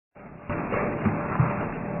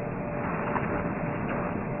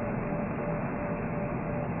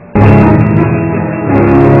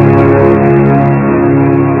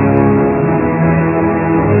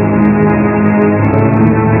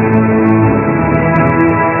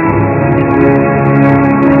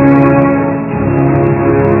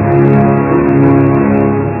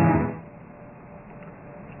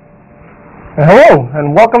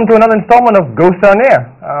welcome to another installment of Ghost on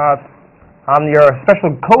Air. I'm your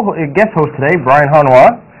special guest host today, Brian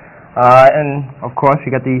Harnois, and of course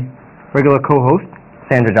you got the regular co-host,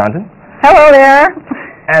 Sandra Johnson. Hello there.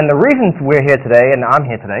 And the reason we're here today, and I'm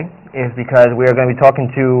here today, is because we are going to be talking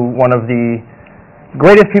to one of the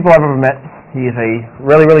greatest people I've ever met. He is a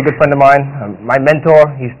really, really good friend of mine, my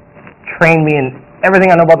mentor. He's trained me in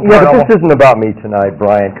everything I know about the paranormal. Yeah, but this isn't about me tonight,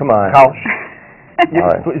 Brian. Come on. All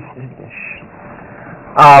right.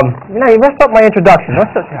 You messed up my introduction.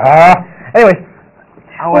 Anyways.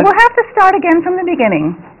 Well, we'll have to start again from the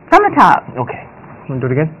beginning, from the top. Okay. Want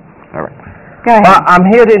to do it again? All right. Go ahead. I'm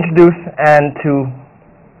here to introduce and to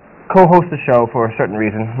co-host the show for a certain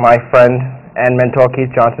reason. My friend and mentor,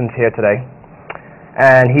 Keith Johnson's here today.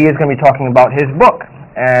 And he is going to be talking about his book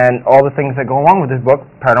and all the things that go along with his book,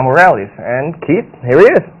 Paranormal Realities. And Keith, here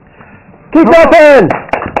he is. Keith Johnson!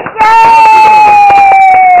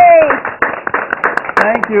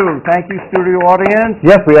 Thank you, studio audience.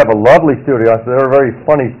 Yes, we have a lovely studio audience. They're a very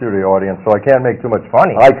funny studio audience, so I can't make too much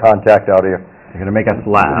eye contact out here. They're going to make us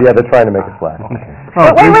laugh. Yeah, they're trying to make us laugh. Okay.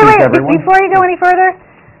 Wait. Before you go any further,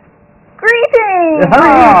 greetings!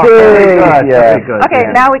 Very good. Okay,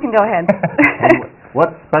 now we can go ahead.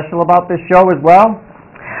 What's special about this show as well?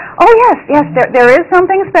 Oh, yes, there is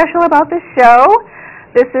something special about this show.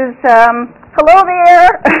 This is, hello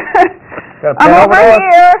there. I'm over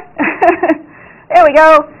here. There we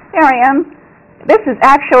go. There I am. This is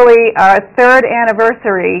actually our 3rd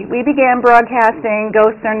anniversary. We began broadcasting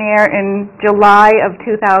Ghost on Air in July of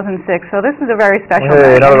 2006, so this is a very special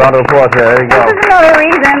Hey, another round of applause there. There you go. This is another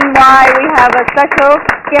reason why we have a special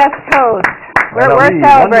guest host. We're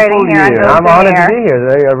celebrating here on Ghost I'm on honored Air. to be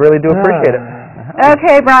here. I really do appreciate it.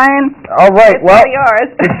 Okay, Brian. All right, It's well, all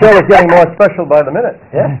yours. This show is getting more special by the minute.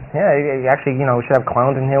 Yeah. Actually, we should have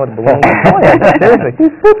clowns in here with balloons. Oh, yeah, seriously.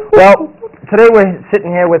 Well, today we're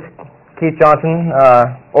sitting here with Keith Johnson,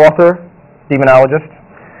 author, demonologist,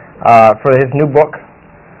 for his new book.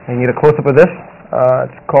 You need a close-up of this.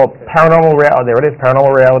 It's called Paranormal Realities. There it is,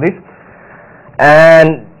 Paranormal Realities.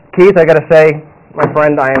 And Keith, I got to say, my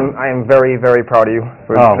friend, I am very, very proud of you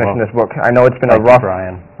for finishing this book. I know it's been a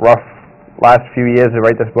rough last few years to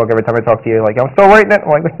write this book. Every time I talk to you, like, I'm still writing it. I'm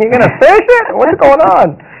like, you're going to finish it? What's going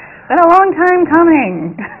on? Been a long time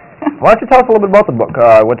coming. Why don't you tell us a little bit about the book?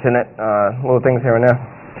 What's in it? Little things here and there.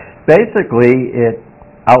 Basically, it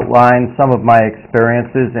outlines some of my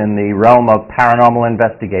experiences in the realm of paranormal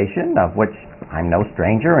investigation, of which I'm no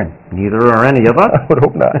stranger, and neither are any of us. I would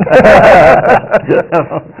hope not.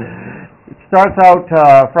 It starts out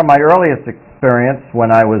from my earliest experience when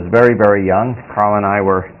I was very, very young. Carl and I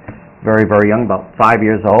were very, very young, about 5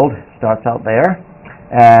 years old. Starts out there,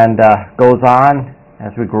 and goes on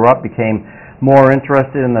as we grew up, became more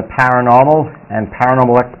interested in the paranormal and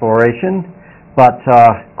paranormal exploration. But,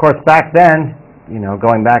 of course, back then,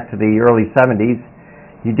 going back to the early 70s,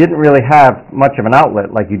 you didn't really have much of an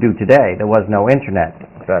outlet like you do today. There was no internet.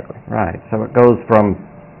 Exactly. Right. So it goes from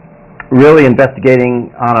really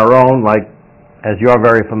investigating on our own, like, as you're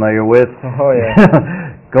very familiar with,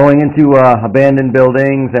 going into abandoned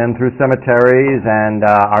buildings and through cemeteries and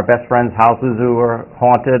our best friends' houses who were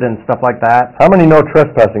haunted and stuff like that. How many no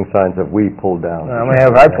trespassing signs have we pulled down? How many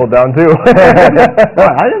have I pulled down, too?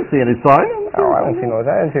 I didn't see any sign. I didn't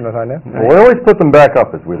see no sign there. Well, we always put them back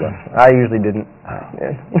up as we left. I usually didn't.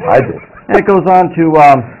 I did. And it goes on to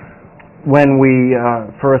when we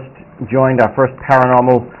first joined our first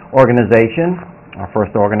paranormal organization, our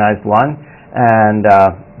first organized one, and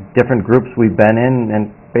different groups we've been in,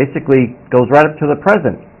 and basically goes right up to the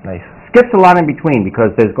present. Nice. Skips a lot in between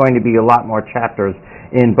because there's going to be a lot more chapters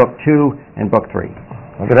in book 2 and book 3.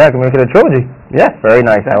 Look at that. I'm going to get a trilogy. Yes. Very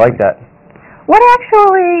nice. I like that. What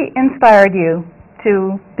actually inspired you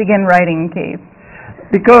to begin writing, Keith?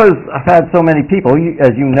 Because I've had so many people,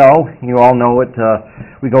 as you know, you all know it,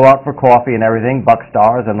 we go out for coffee and everything, Buck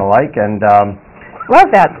Stars and the like, and love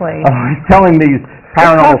that place. telling these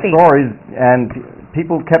paranormal stories, and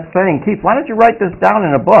people kept saying, Keith, why don't you write this down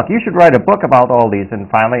in a book? You should write a book about all these. And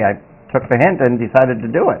finally I took the hint and decided to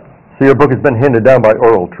do it. So your book has been handed down by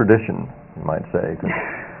oral tradition, you might say.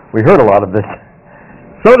 We heard a lot of this.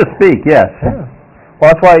 So to speak, yes. Yeah.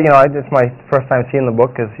 Well, that's why, it's my first time seeing the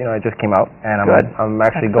book because, it just came out. And I'm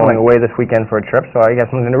actually going away this weekend for a trip, so I guess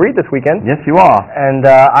I'm going to read this weekend. Yes, you are. And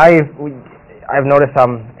I've noticed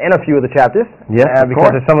I'm in a few of the chapters. Yes,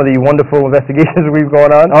 because of some of the wonderful investigations we've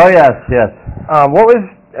going on. Oh, yes. What was,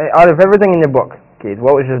 out of everything in your book, Keith,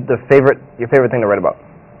 what was your favorite thing to write about?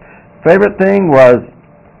 Favorite thing was,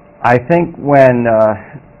 I think, when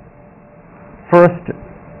first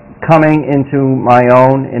coming into my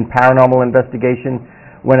own in paranormal investigation,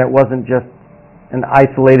 when it wasn't just an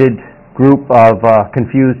isolated group of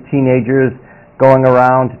confused teenagers going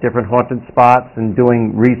around to different haunted spots and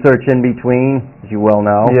doing research in between, as you well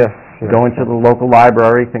know. Yes. Going to the local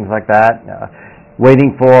library, things like that,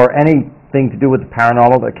 waiting for anything to do with the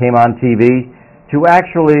paranormal that came on TV, to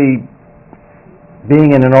actually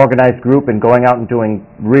being in an organized group and going out and doing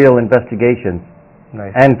real investigations.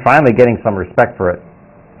 Nice. And finally getting some respect for it.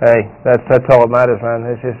 Hey, that's all that matters, man.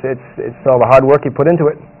 It's all the hard work you put into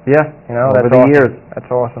it. Yeah, You know, over that's the awesome. years. That's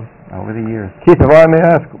awesome. Over the years. Keith, if I may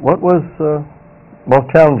ask, what was most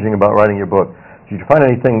challenging about writing your book? Did you find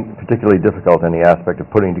anything particularly difficult in the aspect of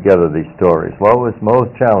putting together these stories? What was most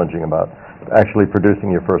challenging about actually producing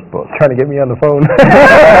your first book? Trying to get me on the phone.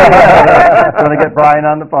 Trying to get Brian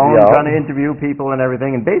on the phone, Yeah. trying to interview people and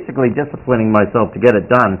everything, and basically disciplining myself to get it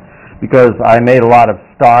done, because I made a lot of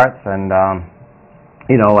starts, and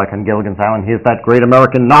you know, like on Gilligan's Island, here's that great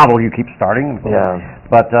American novel you keep starting. Yeah.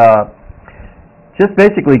 But just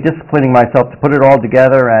basically disciplining myself to put it all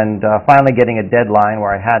together, and finally getting a deadline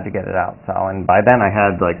where I had to get it out. So, and by then I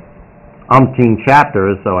had like umpteen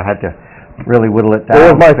chapters, so I had to really whittle it down.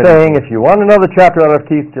 There's my saying, if you want another chapter out of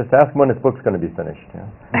Keith, just ask him when his book's going to be finished.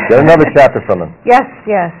 Get another chapter from him. Yes,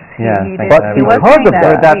 yes. Yeah, He thank did. you. He was Because saying of that.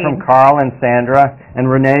 Heard that from Carl and Sandra and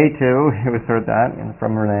Renee too. We've heard that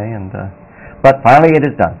from Renee, and but finally it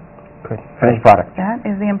is done. Good. Finished product. That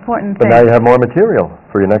is the important But thing. now you have more material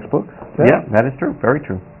for your next book. Yeah, that is true. Very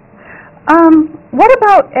true. What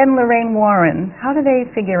about Ed and Lorraine Warren? How do they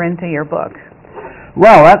figure into your book?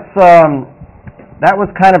 Well, that was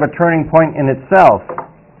kind of a turning point in itself.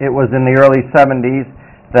 It was in the early 70s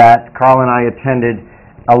that Carl and I attended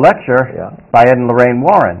a lecture by Ed and Lorraine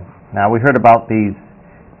Warren. Now, we heard about these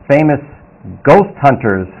famous ghost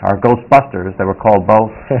hunters, or ghostbusters, they were called both,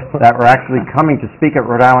 that were actually coming to speak at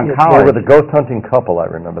Rhode Island They College. were the ghost hunting couple, I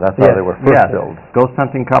remember. That's how they were first billed. Ghost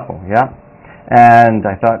hunting couple, yeah. And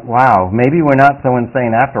I thought, wow, maybe we're not so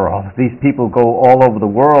insane after all. These people go all over the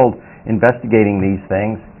world investigating these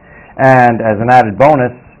things. And as an added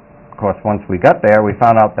bonus, of course, once we got there, we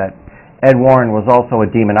found out that Ed Warren was also a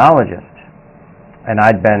demonologist. And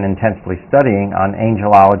I'd been intensely studying on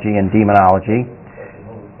angelology and demonology.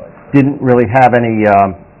 Didn't really have any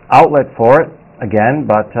outlet for it, again,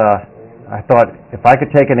 but I thought if I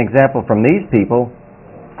could take an example from these people,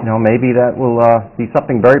 you know, maybe that will be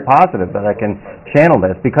something very positive that I can channel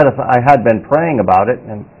this, because I had been praying about it,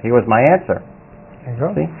 and here was my answer. There you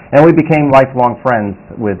go. See? And we became lifelong friends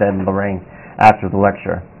with Ed and Lorraine after the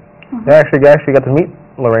lecture. I actually got to meet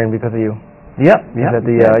Lorraine because of you. Yep. At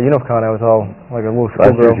the UNOFCon, I was all like a little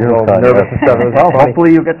Last schoolgirl, year's all UNOFCon, nervous and stuff. It was Well, funny.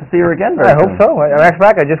 hopefully you get to see her again very I hope soon. so. In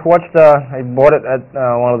fact, I just watched. I bought it at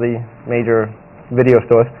one of the major video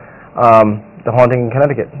stores. The Haunting in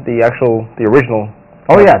Connecticut, the original.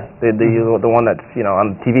 Oh, yes. The one that's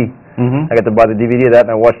on TV. Mm-hmm. I got to buy the DVD of that,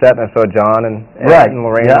 and I watched that, and I saw John and Right, and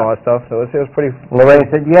Lorraine yeah. and all that stuff. So it was pretty. Lorraine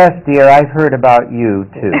said, "Yes, dear, I've heard about you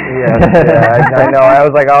too." I know. I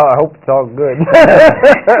was like, oh, I hope it's all good.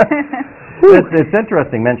 It's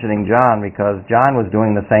interesting mentioning John, because John was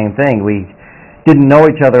doing the same thing. We didn't know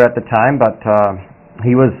each other at the time, but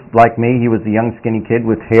he was like me. He was a young, skinny kid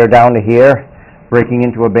with hair down to here, breaking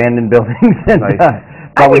into abandoned buildings. And, Nice.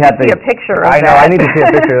 I but we need had to see a picture of I know. that. I need to see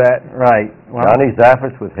a picture of that. Right. Well, Johnny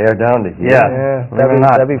Zaffis with hair down to here. Yeah. Believe it or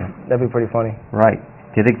not. That'd be pretty funny. right.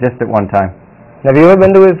 Did exist at one time. Have you ever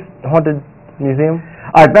been to his haunted museum?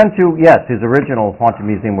 I've been to, yes, his original haunted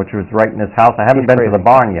museum, which was right in his house. I haven't He's been to crazy. the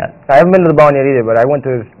barn yet. I haven't been to the barn yet either, but I went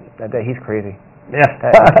to his. He's crazy. Yeah.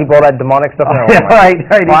 Keep all that demonic stuff in there. Right.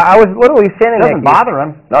 Well, I was literally standing there. Doesn't bother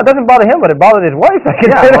him. No, it doesn't bother him, but it bothered his wife. I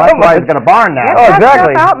can Yeah, tell you well, that that's why much. he's got a barn now. Get Oh, that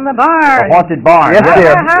exactly. stuff out in the barn. A haunted barn. Yes, Out of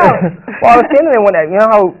yes. the house. Well, I was standing there when you know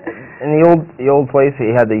how in the old place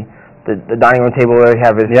he had the dining room table where we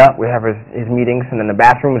have his meetings, and then the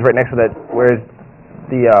bathroom is right next to that where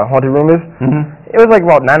the haunted room is. Mm-hmm. It was like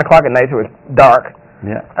about 9 o'clock at night, so it was dark.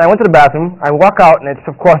 Yeah. And I went to the bathroom. I walk out, and it's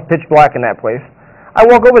of course pitch black in that place. I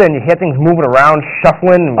walk over there, and you hear things moving around,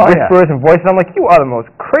 shuffling, and Oh, yeah. whispers and voices. I'm like, you are the most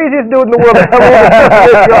craziest dude in the world to ever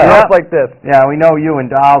moving your house like this. Yeah, we know you and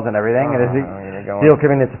dolls and everything. And is he You're going. still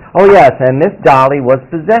coming in? Oh, yes, and this dolly was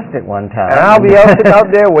possessed at one time. And I'll be out sitting out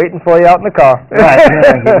there waiting for you out in the car. Right.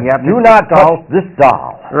 Do not touch this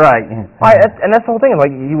doll. Right. And that's the whole thing.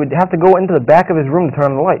 Like, you would have to go into the back of his room to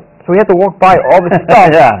turn on the light. So we had to walk by all the stuff.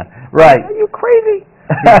 Yeah, right. Are you crazy?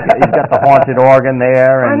 He's got the haunted organ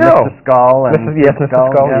there, and I know. Mr. Skull, and Mr.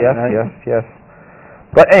 Skull. yeah, Yes, right. yes.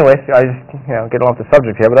 But anyways, I just getting off the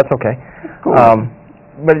subject here, but that's okay. Cool.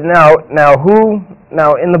 But now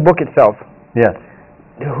in the book itself, Yes.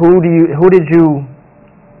 who did you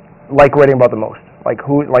like writing about the most? Like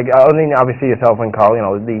who? Like other than obviously yourself and Carl, you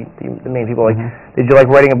know, the main people. Like, did you like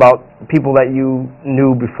writing about people that you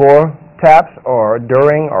knew before TAPS, or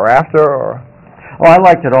during, or after, or? Oh, I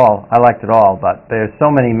liked it all. But there's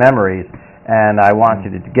so many memories, and I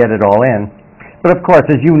wanted to get it all in. But of course,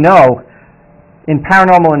 as you know, in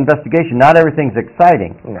paranormal investigation, not everything's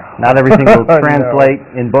exciting. No. Not everything will translate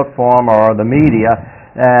in book form or the media.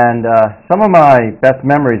 And some of my best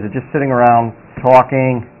memories are just sitting around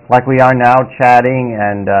talking, like we are now, chatting,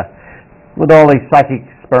 and with all these psychic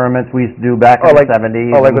experiments we used to do back in the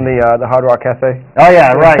 70s. Oh, like when the Hard Rock Cafe? Oh,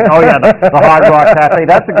 yeah, right. Oh, yeah, the Hard Rock Cafe.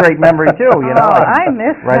 That's a great memory, too, you know. Oh, I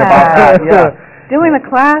miss right that. about that, yeah. Doing the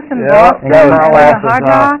class in Yeah, Boston, that was Hard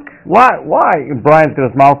Rock. Why? Brian's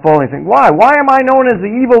got his mouth full, and he's saying, why? Why am I known as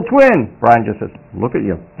the evil twin? Brian just says, look at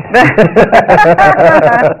you. Yeah.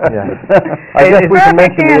 I guess we can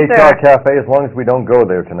mention the HR Cafe as long as we don't go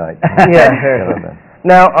there tonight. Yeah.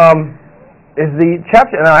 Now, is the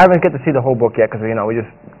chapter? Now, I haven't get to see the whole book yet because we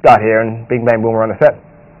just got here and Big Bang Boom were on the set.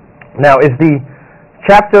 Now, is the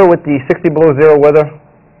chapter with the 60 below zero weather,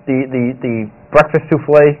 the breakfast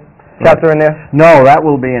souffle chapter in there? No, that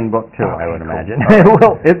will be in book 2, I would imagine.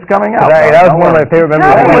 It's coming out. That was one of my favorite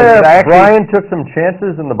memories. Brian took some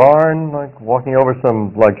chances in the barn, like walking over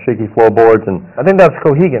some like shaky floorboards, and I think that's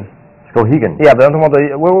Cohegan. Cohegan. Yeah, but I'm talking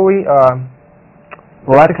about where were we?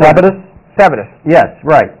 Well, that's Sabbatus. Sabbatus. Yes,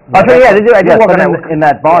 right. Oh, so yeah, I did walk in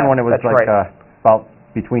that barn when it was like about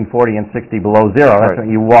between 40 and 60 below zero. That's when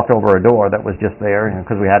you walked over a door that was just there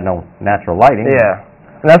because we had no natural lighting. Yeah.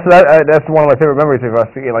 And that's one of my favorite memories of us.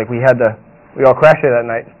 Like we all crashed there that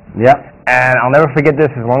night. Yep. And I'll never forget this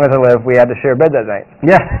as long as I live. We had to share a bed that night.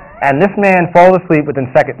 Yeah. And this man falls asleep within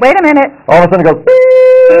seconds. Wait a minute. All of a sudden it goes.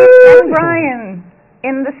 And Brian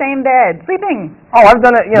in the same bed, sleeping. Oh, I've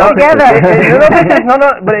done it. Together.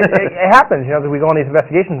 But it happens. Because we go on these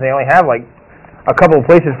investigations. They only have like a couple of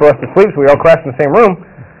places for us to sleep, so we all crash in the same room.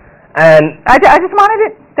 And I just wanted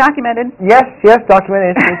it documented. Yes,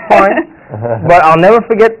 documented. It's fine. But I'll never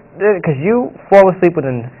forget because you fell asleep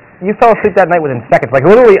that night within seconds. Like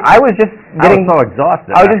literally, I was just getting so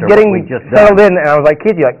exhausted. I was just getting settled in, and I was like,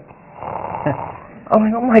 "Kid, you like." I'm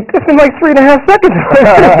like, this is like 3.5 seconds. What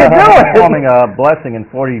are you doing? Performing a blessing in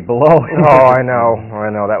 40 below. Oh, I know,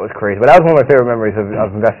 that was crazy. But that was one of my favorite memories of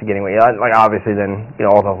investigating. Like obviously, then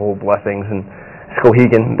all the whole blessings and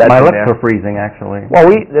Skohegan. My lips were freezing, actually. Well,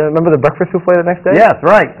 remember the breakfast souffle the next day? Yes,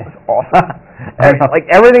 right. It was awesome. Like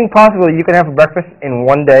everything possible you can have for breakfast in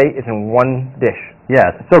one day is in one dish.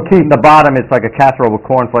 Yes. So Keith, the bottom is like a casserole with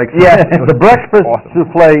cornflakes. Yes. The breakfast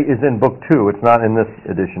souffle is in book 2. It's not in this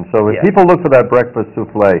edition. So if people look for that breakfast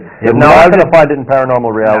souffle, they're not going to find it in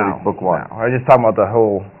Paranormal Realities book 1. No. I was just talking about the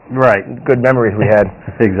whole good memories we had.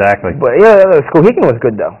 Exactly. But Skohegan was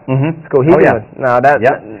good though. Mm-hmm. Skohegan was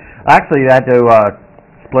Actually, I had to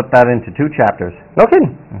split that into 2 chapters. No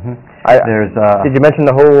kidding. Mm-hmm. Did you mention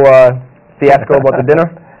the whole fiasco about the dinner?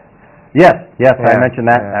 Yes, I mentioned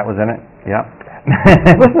that. That was in it. Yeah.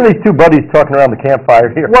 Listen to these 2 buddies talking around the campfire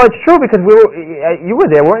here. Well, it's true because you were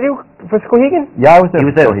there, weren't you, for Skohegan? Yeah, I was there. He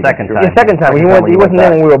was there the second time. Yeah, second time. He wasn't there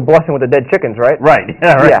when we were blessing with the dead chickens, right? Right.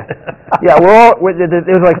 Yeah. Right. Yeah.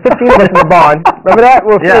 There was like 15 of us in the barn. Remember that?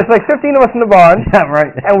 There's like 15 of us in the barn. Yeah, right.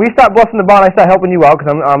 And we stopped blessing the barn. I started helping you out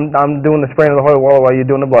because I'm doing the spraying of the holy water while you're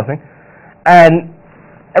doing the blessing. And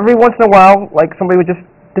every once in a while, like somebody would just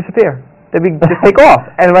disappear. They'd just take off.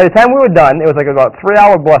 And by the time we were done, it was like about a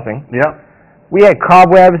 3-hour blessing. Yeah. We had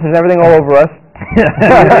cobwebs and everything all over us. We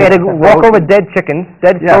had to walk over dead chickens,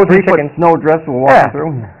 frozen chickens. Snow dress we were walking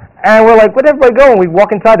through. And we're like, where'd everybody go? And we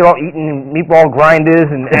walk inside, they're all eating meatball grinders.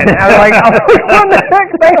 And I was like, what the heck?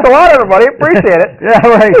 Thanks a lot, everybody. Appreciate it. Yeah,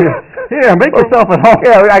 right. Here, make yourself at home.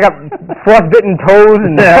 Yeah, I got frostbitten toes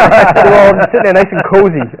and we're all sitting there nice and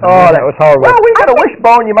cozy. Oh, that was horrible. Well, we got a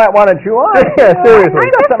wishbone you might want to chew on. Yeah, seriously.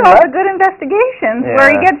 I miss all the good investigations where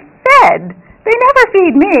he gets fed. They never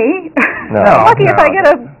feed me. No. Lucky if I get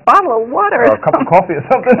a bottle of water or a cup of coffee or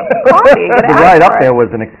something. Coffee. The ride up there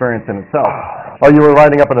was an experience in itself. Oh, you were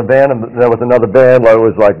riding up in a van, and there was another van that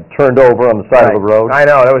was like turned over on the side of the road. I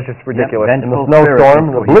know, that was just ridiculous. In the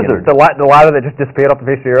snowstorm, the blizzard. The ladder that just disappeared off the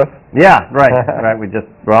face of the earth. Yeah, right. Right. We just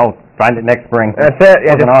find it next spring. That's it.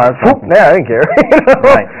 Yeah, ours. I didn't care.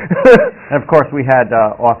 Right. And of course, we had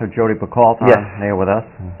author Jody Bacall there with us.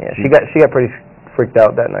 Yeah, she got pretty freaked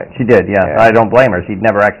out that night. She did, yeah. I don't blame her. She'd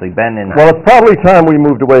never actually been in. Well, it's probably time we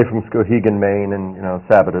moved away from Skohegan, Maine, and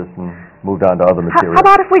Sabbatus, and moved on to other material. How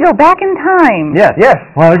about if we go back in time? Yes.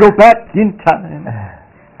 Want to go back in time?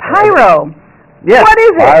 Pyro. Yes. What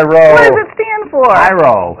is it? Pyro. What does it stand for?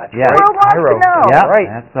 Pyro. Yeah. The world wants to know. Yeah,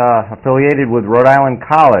 right. That's affiliated with Rhode Island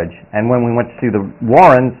College. And when we went to see the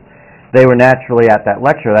Warrens, They were naturally at that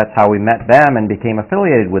lecture. That's how we met them and became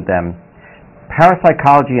affiliated with them.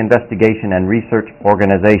 Parapsychology Investigation and Research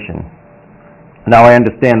Organization. Now, I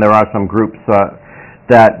understand there are some groups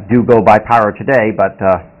that do go by Pyro today, but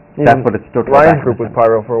that's what it stood for. Ryan's group was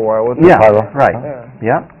Pyro for a while, wasn't it? Yeah, Pyro. right.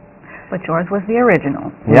 Yeah. But yours was the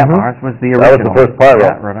original. Yeah, ours was the original. That was the first Pyro.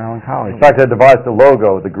 Yeah, Rhode Island College. In fact, I devised the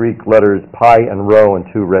logo, the Greek letters pi and rho and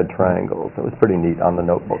 2 red triangles. It was pretty neat on the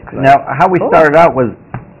notebook. Now, how we started out was,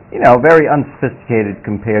 very unsophisticated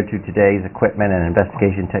compared to today's equipment and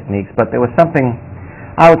investigation techniques, but there was something,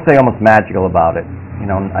 I would say, almost magical about it.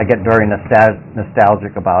 I get very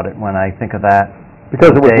nostalgic about it when I think of that.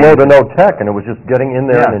 Because it was low to no tech, and it was just getting in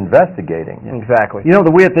there and investigating. Exactly.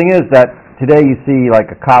 The weird thing is that today you see like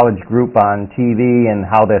a college group on TV and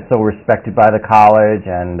how they're so respected by the college,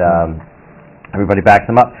 and everybody backs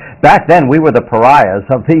them up. Back then, we were the pariahs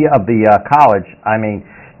of the college. I mean,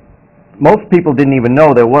 most people didn't even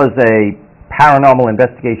know there was a paranormal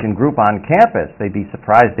investigation group on campus. They'd be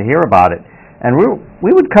surprised to hear about it. And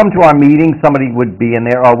we would come to our meetings, somebody would be in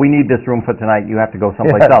there, we need this room for tonight, you have to go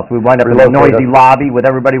someplace else. We'd wind up in a noisy lobby with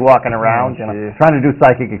everybody walking around, trying to do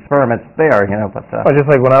psychic experiments there, but... just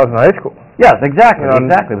like when I was in high school. Yes, exactly,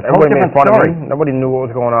 exactly. It was a whole everybody made different fun story. of me. Nobody knew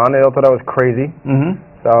what was going on. They all thought I was crazy.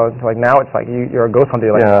 So it's like now it's like you're a ghost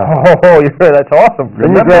hunter. You're like, that's awesome.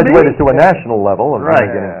 Then you graduated to a national level and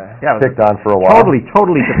picked on for a while. Totally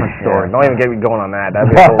different story. Don't even get me going on that.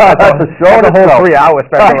 That'd be that's a show the whole 3 hour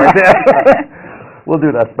special right there. We'll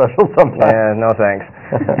do that special sometime. Yeah, no thanks.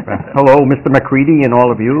 Hello, Mr. McCready and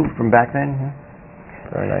all of you from back then.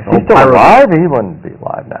 Very nice. He's still alive? He wouldn't be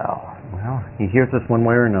alive now. Well, he hears us one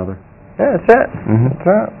way or another. Yeah, that's it. That's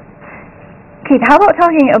it. Keith, how about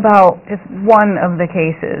talking about just one of the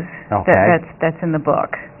cases that's in the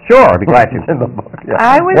book? Sure, I'd be glad to. In the book,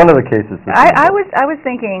 yeah. One of the cases. I was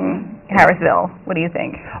thinking Harrisville. What do you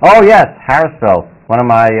think? Oh yes, Harrisville. One of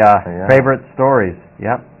my favorite stories.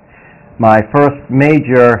 Yep. My first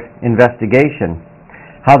major investigation.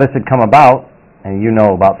 How this had come about, and you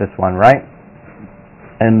know about this one, right?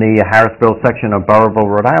 In the Harrisville section of Burrillville,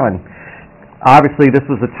 Rhode Island. Obviously, this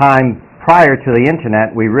was a time prior to the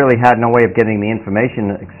internet. We really had no way of getting the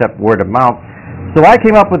information except word of mouth. So I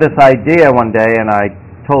came up with this idea one day, and I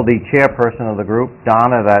told the chairperson of the group,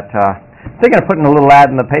 Donna, that I'm thinking of putting a little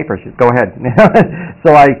ad in the paper. She said, go ahead.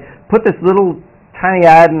 So I put this little tiny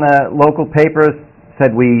ad in the local papers,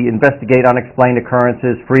 said we investigate unexplained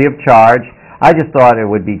occurrences free of charge. I just thought it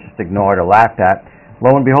would be just ignored or laughed at.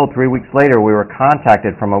 Lo and behold, 3 weeks later, we were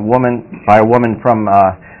contacted by a woman from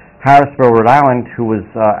Harrisville, Rhode Island, who was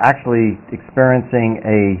actually experiencing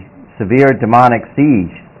a severe demonic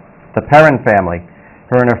siege. The Perrin family,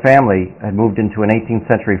 her and her family, had moved into an 18th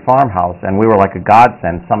century farmhouse, and we were like a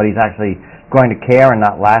godsend. Somebody's actually going to care and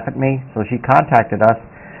not laugh at me. So she contacted us,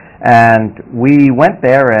 and we went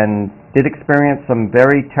there and did experience some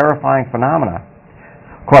very terrifying phenomena.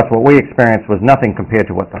 Of course, what we experienced was nothing compared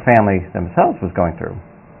to what the family themselves was going through.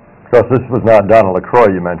 Of course, this was not Donna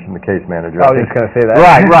LaCroix, you mentioned, the case manager. I was just going to say that.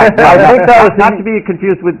 Right. I think that was not to be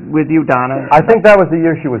confused with you, Donna. I think that was the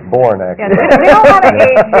year she was born, actually. Yeah, we don't want to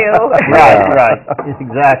age you. Right.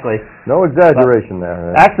 Exactly. No exaggeration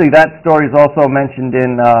there. Actually, that story is also mentioned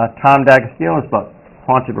in Tom D'Agostino's book,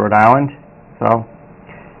 Haunted Rhode Island. So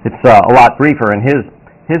it's a lot briefer in his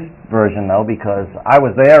version, though, because I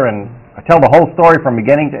was there and I tell the whole story from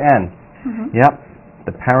beginning to end. Yep.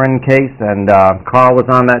 The Perrin case, and Carl was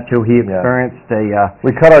on that too. He experienced we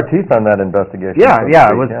cut our teeth on that investigation.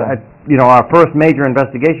 It was, our first major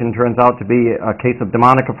investigation turns out to be a case of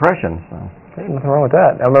demonic oppression. So. Hey, nothing wrong with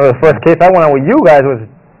that. I remember the first case I went on with you guys was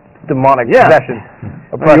demonic possession.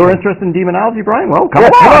 You're interested in demonology, Brian? Well, come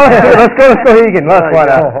on. Let's go Hegan. Let's find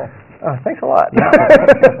out. Oh, thanks a lot.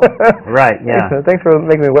 Right, yeah. Thanks for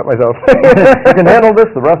making me wet myself. You can handle this,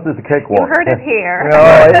 the rest is a cakewalk. You heard it here.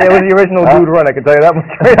 It was the original dude run, I can tell you that much.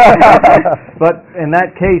 But in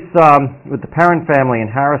that case, with the Perrin family in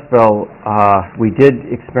Harrisville, we did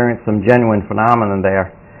experience some genuine phenomenon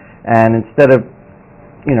there. And instead of,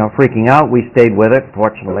 freaking out, we stayed with it,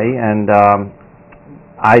 fortunately, and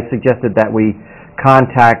I suggested that we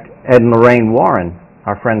contact Ed and Lorraine Warren,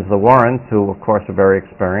 our friends the Warrens, who of course are very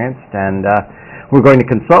experienced, and we're going to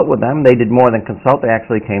consult with them. They did more than consult, they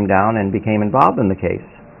actually came down and became involved in the case.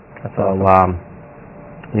 So,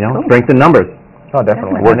 strength in numbers. Oh,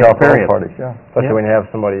 definitely. Worked out for all parties, Especially when you have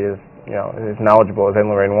somebody as knowledgeable as Ed and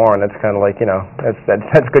Lorraine Warren, that's kind of like,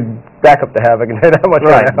 that's good backup to have, I can say that much.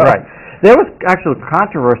 Right. There was actual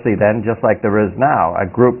controversy then, just like there is now.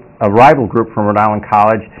 A rival group from Rhode Island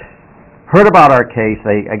College heard about our case.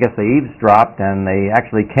 I guess they eavesdropped, and they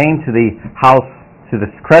actually came to the house to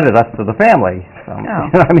discredit us to the family. So, Oh.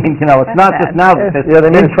 I mean, it's not just now that this Yeah, they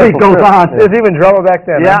made a intrigue special goes trip. on. There's even drama back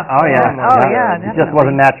then. Yeah, huh? oh yeah. Oh, yeah, It just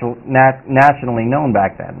wasn't nationally known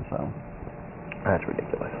back then, so. That's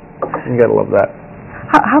ridiculous. You gotta love that.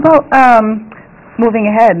 How about moving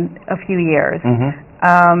ahead a few years?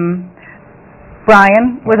 Mm-hmm.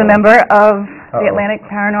 Brian was a member of the Uh-oh. Atlantic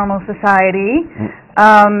Paranormal Society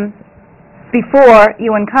before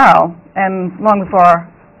you and Carl, and long before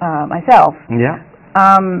myself. Yeah.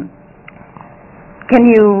 Can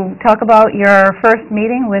you talk about your first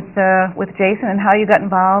meeting with Jason and how you got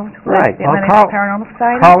involved with Right. the Well, Atlantic Paranormal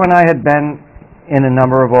Society? Carl and I had been in a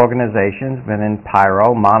number of organizations, been in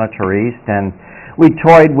Pyro, Monitor East, and we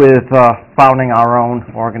toyed with founding our own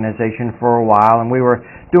organization for a while, and we were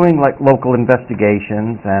doing like local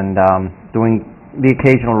investigations and doing the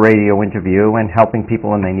occasional radio interview and helping people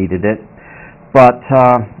when they needed it. But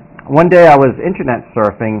one day I was internet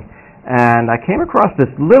surfing, and I came across this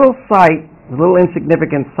little site, a little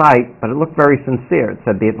insignificant site, but it looked very sincere. It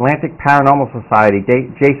said the Atlantic Paranormal Society,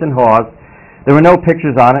 Jason Hawes. There were no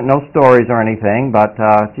pictures on it, no stories or anything, but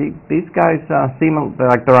gee, these guys seem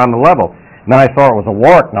like they're on the level. And then I saw it was a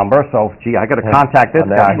Warwick number, so gee, I got to contact this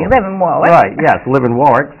guy. You live in Warwick. Right, yes, live in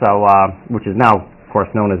Warwick, so which is now, of course,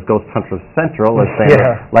 known as Ghost Hunter Central, as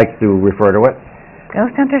Sandra likes to refer to it.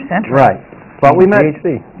 Ghost Hunter Central. Right. But we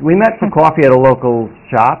met for coffee at a local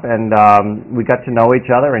shop, and we got to know each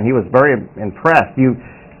other, and he was very impressed.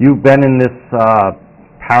 You've been in this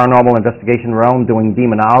paranormal investigation realm doing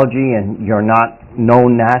demonology, and you're not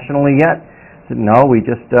known nationally yet. I said, no, we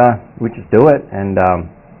just do it, and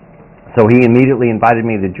so he immediately invited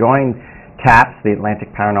me to join TAPS, the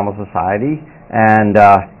Atlantic Paranormal Society, and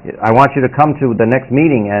I want you to come to the next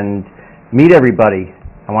meeting and meet everybody.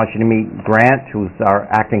 I want you to meet Grant, who's our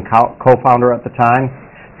acting co-founder at the time,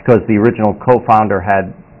 because the original co-founder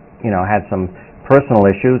had some personal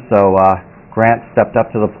issues, so Grant stepped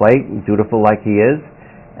up to the plate, dutiful like he is,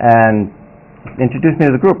 and introduced me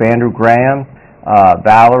to the group. Andrew Graham,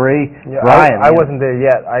 Valerie, Brian. I wasn't there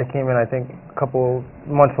yet. I came in, I think, a couple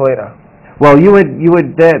months later. Well, you had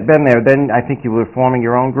been there. Then I think you were forming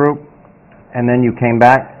your own group, and then you came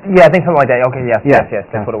back. Yeah, I think something like that. Okay, yes,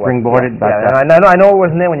 that's what it was. Springboarded. Yeah, and I know it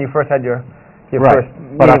wasn't there when you first had your first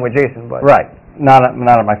meeting with Jason, but right, not at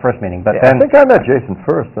my first meeting, but then I think I met Jason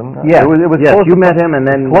first, and yeah, it was yes, close you met him, and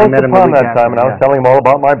then close I met him upon a week that after, time, and I was telling him all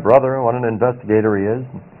about my brother, what an investigator he is,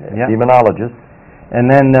 demonologist. And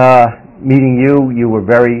then meeting you were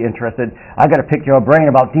very interested. I got to pick your brain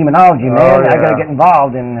about demonology, man. I got to get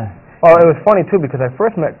involved in. Well, it was funny too because I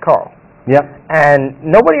first met Carl. Yep. And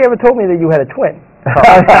nobody ever told me that you had a twin.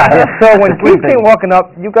 So when Keith came walking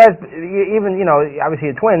up, you guys, even obviously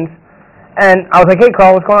you're twins, and I was like, "Hey,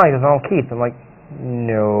 Carl, what's going on?" He goes, "Oh, Keith." I'm like,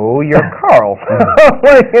 "No, you're Carl."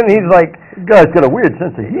 And he's like, "You guys got a weird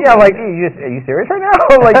sense of humor." Yeah, I'm like, "Are you serious right now?"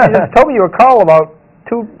 Like, you just told me you were Carl about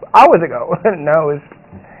 2 hours ago. No, it was.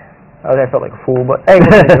 I felt like a fool, but hey,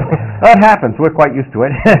 that happens. We're quite used to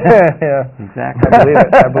it. Yeah, exactly.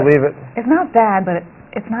 I believe it. It's not bad, but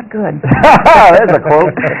it's not good. There's a quote.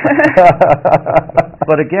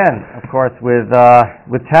 But again, of course, with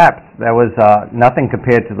TAPS, that was nothing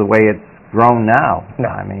compared to the way it's grown now. No,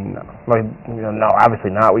 I mean, no, obviously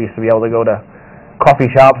not. We used to be able to go to coffee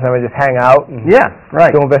shops and we just hang out and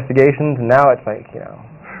do investigations, and now it's like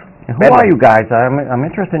who are you guys? I'm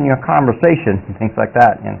interested in your conversation and things like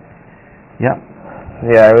that. Yeah.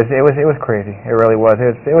 Yeah, it was crazy. It really was.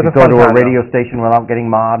 It was a fun time. Go to a radio station without getting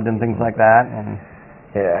mobbed and things like that. And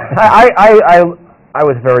yeah, I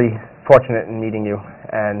was very fortunate in meeting you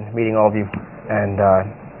and meeting all of you and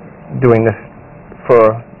doing this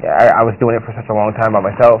for. I was doing it for such a long time by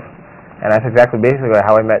myself, and that's basically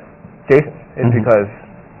how I met Jason. It's because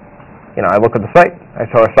I looked at the site. I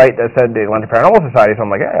saw a site that said the Atlantic Paranormal Society, so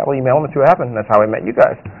I'm like, yeah, I'll email them and see what happens. And that's how I met you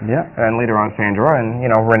guys. Yeah. And then later on, Sandra and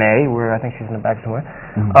R N.E.A.R, where I think she's in the back somewhere.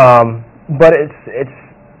 But it's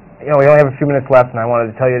we only have a few minutes left, and I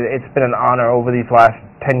wanted to tell you that it's been an honor over these last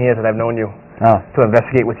 10 years that I've known you to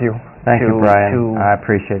investigate with you. Thank you, Brian. I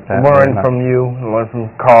appreciate that. Learn from you, learn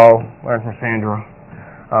from Carl, learn from Sandra.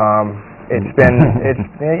 I've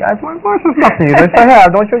learned some stuff from you. Yes, I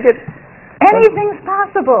have. Don't you get? Anything's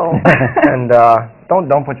possible. And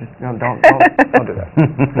don't put your don't do that.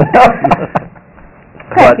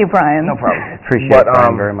 Thank you, Brian. No problem. Appreciate it,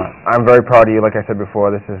 Brian, very much. I'm very proud of you. Like I said before,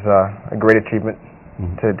 this is a great achievement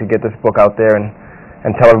to get this book out there and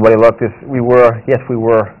tell everybody, look, we were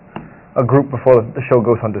a group before the show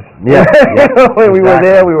Ghost Hunters. Yeah. We were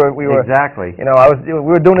there. We were exactly. We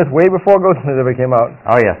were doing this way before Ghost Hunters ever came out.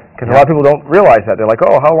 Oh yeah. Because a lot of people don't realize that. They're like,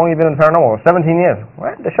 oh, how long have you been in paranormal? 17 years.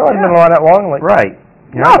 What? The show hasn't been around that long. Like, right.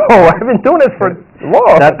 No, I've been doing this for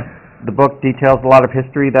long. The book details a lot of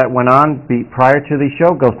history that went on prior to the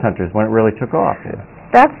show Ghost Hunters, when it really took off.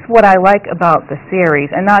 That's what I like about the series,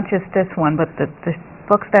 and not just this one, but the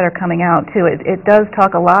books that are coming out, too. It does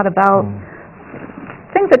talk a lot about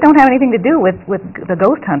things that don't have anything to do with the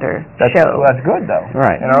Ghost Hunter show. Well, that's good, though.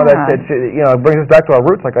 Right. You know, it brings us back to our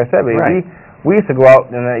roots, like I said. We used to go out,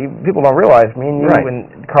 and people don't realize, me and you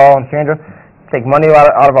and Carl and Sandra take money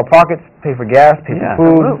out of our pockets, pay for gas, pay for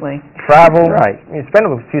food, travel. Right. You spend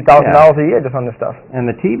a few $1,000s a year just on this stuff. And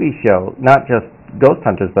the TV show, not just Ghost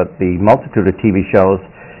Hunters, but the multitude of TV shows,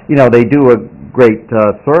 you know, they do a great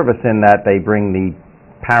service in that they bring the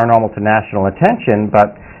paranormal to national attention,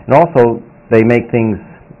 but and also they make things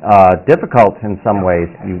difficult in some ways,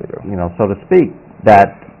 you know, so to speak,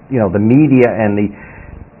 that, you know, the media and the,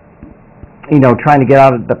 you know, trying to get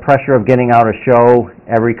out of the pressure of getting out a show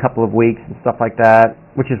every couple of weeks and stuff like that,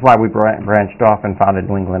 which is why we branched off and founded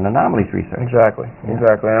New England Anomalies Research. Exactly. And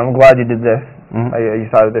I'm glad you did this. You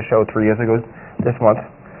started this show 3 years ago this month.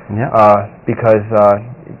 Because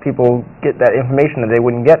people get that information that they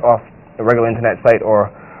wouldn't get off a regular internet site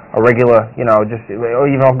or a regular, you know,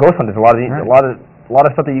 or even off Ghost Hunters. A lot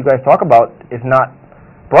of stuff that you guys talk about is not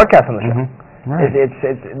broadcast on the show.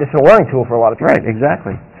 This is a learning tool for a lot of people. Right,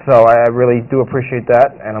 exactly. So I really do appreciate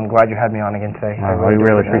that, and I'm glad you had me on again today. We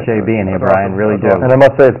really appreciate you being here, Brian, really do. And I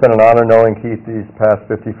must say it's been an honor knowing Keith these past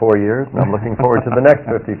 54 years, and I'm looking forward to the next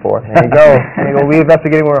 54. There you go. We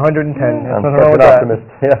investigating, we're 110. I'm such an optimist.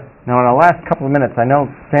 Yeah. Now, in the last couple of minutes, I know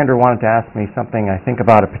Sandra wanted to ask me something, I think,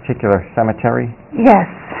 about a particular cemetery. Yes.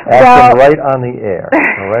 Ask him right on the air.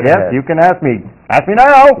 Right yes, ahead. you can ask me. Ask me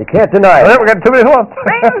now. You can't deny it. We got 2 minutes left.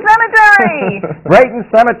 Brayton Cemetery. Brayton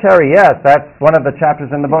Cemetery, yes, that's one of the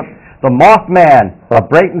chapters in the book. The Mothman of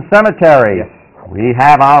Brayton Cemetery. Yes. We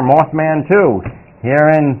have our Mothman, too,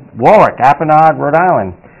 here in Warwick, Appenard, Rhode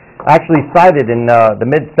Island. Actually sighted in the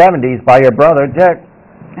mid-'70s by your brother, Dick.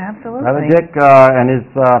 Absolutely. Brother Dick and his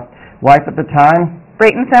wife at the time.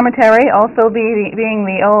 Brayton Cemetery, also being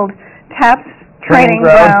the old TAPS training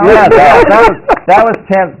ground. Yeah, that was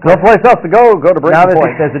TAPS. No place else to go to Brayton Now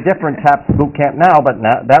Point. there's a different TAPS boot camp now, but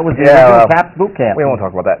that was the original TAPS boot camp. We won't talk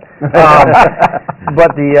about that.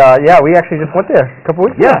 But we actually just went there a couple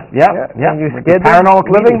weeks ago. Yeah. And you scared the paranormal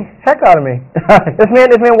living heck out of me. This man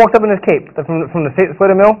walked up in his cape from the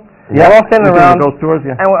Slater Mill. Yeah, we're all standing around. Those tours,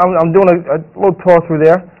 yeah. And I'm doing a little tour through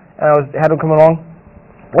there, and had him come along.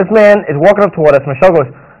 This man is walking up toward us. Michelle goes,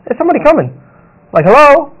 "There's somebody coming." Like,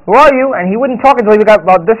 "Hello, who are you?" And he wouldn't talk until he got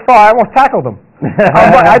about this far. I almost tackled him.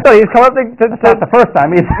 I thought he was coming up to... It's not the first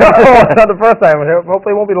time either. No, it's not the first time.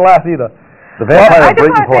 Hopefully it won't be the last either. The vampire I just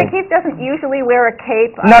want to say Point. Keith doesn't usually wear a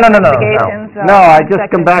cape on No. investigations. No, I just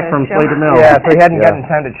come back from Slater Mill. Yeah, so he hadn't gotten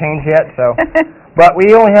time to change yet. So, but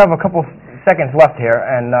we only have a couple seconds left here,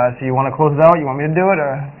 and so you want to close it out? You want me to do it,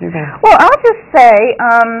 or you can? Well, I'll just say,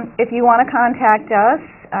 if you want to contact us,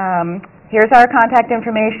 here's our contact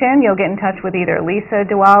information. You'll get in touch with either Lisa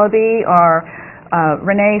Dualaby or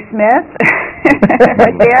Renee Smith,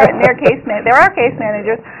 right there, and they're our case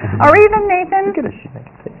managers, or even Nathan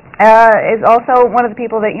is also one of the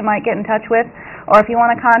people that you might get in touch with. Or if you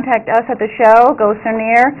want to contact us at the show, go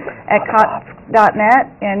R.N.E.A.R@cots.net,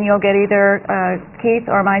 and you'll get either Keith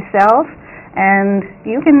or myself, and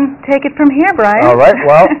you can take it from here, Brian. All right,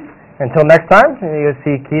 well, until next time, you'll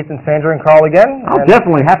see Keith and Sandra and Carl again. I'll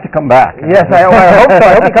definitely have to come back. Yes, I hope so.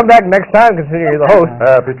 I hope you come back next time, considering you're the host.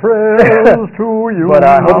 Happy trails to you. But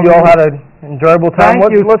I hope you all had an enjoyable time.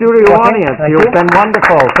 Thank you, studio audience. You've been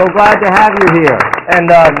wonderful. So glad to have you here. And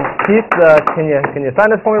Keith, can you sign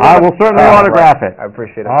this for me? I will certainly autograph it. I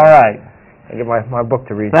appreciate it. All right. I get my book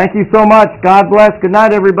to read. Thank you so much. God bless. Good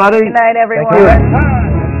night, everybody. Good night, everyone. Thank you.